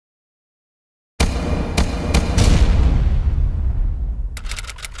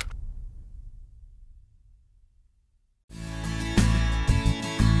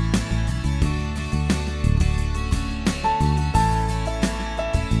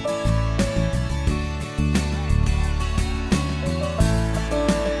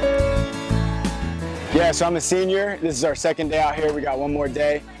Yeah, so I'm a senior. This is our second day out here. We got one more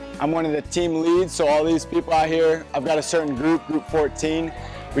day. I'm one of the team leads, so all these people out here, I've got a certain group 14.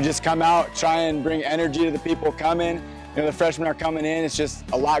 We just come out, try and bring energy to the people coming. You know, the freshmen are coming in. It's just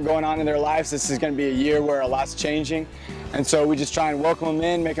a lot going on in their lives. This is going to be a year where a lot's changing. And so we just try and welcome them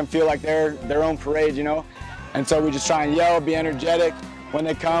in, make them feel like they're their own parade, you know. And so we just try and yell, be energetic. When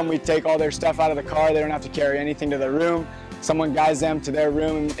they come, we take all their stuff out of the car. They don't have to carry anything to their room. Someone guides them to their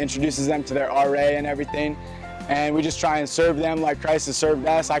room and introduces them to their RA and everything. And we just try and serve them like Christ has served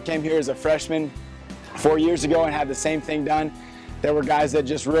us. I came here as a freshman 4 years ago and had the same thing done. There were guys that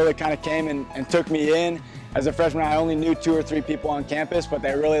just really kind of came and took me in. As a freshman, I only knew 2 or 3 people on campus, but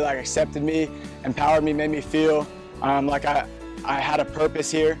they really accepted me, empowered me, made me feel like I had a purpose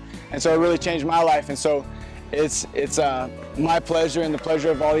here. And so it really changed my life. And so it's my pleasure and the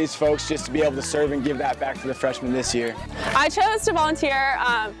pleasure of all these folks just to be able to serve and give that back to the freshmen this year. I chose to volunteer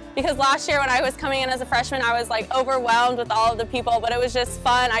because last year when I was coming in as a freshman, I was overwhelmed with all of the people, but it was just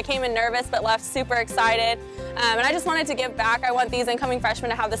fun. I came in nervous but left super excited, and I just wanted to give back. I want these incoming freshmen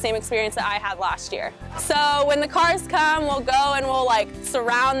to have the same experience that I had last year. So when the cars come, we'll go and we'll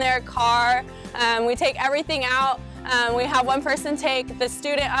surround their car. We take everything out. We have one person take the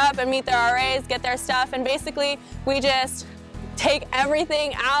student up and meet their RAs, get their stuff, and basically we just take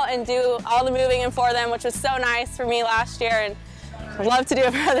everything out and do all the moving in for them, which was so nice for me last year, and I'd love to do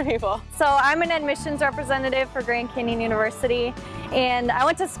it for other people. So I'm an admissions representative for Grand Canyon University, and I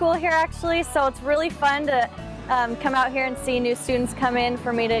went to school here actually, so it's really fun to come out here and see new students come in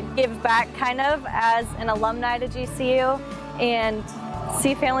for me to give back kind of as an alumni to GCU and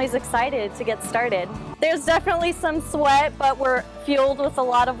see families excited to get started. There's definitely some sweat, but we're fueled with a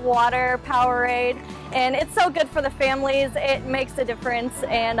lot of water, Powerade, and it's so good for the families. It makes a difference,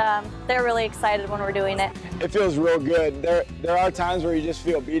 and they're really excited when we're doing it. It feels real good. There are times where you just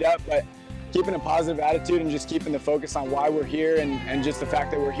feel beat up, but keeping a positive attitude and just keeping the focus on why we're here and just the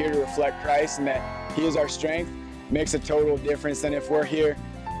fact that we're here to reflect Christ and that He is our strength makes a total difference than if we're here,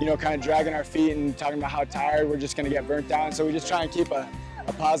 you know, kind of dragging our feet and talking about how tired we're just going to get burnt out. So we just try and keep a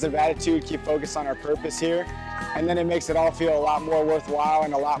positive attitude, keep focused on our purpose here, and then it makes it all feel a lot more worthwhile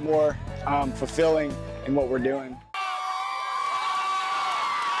and a lot more fulfilling in what we're doing.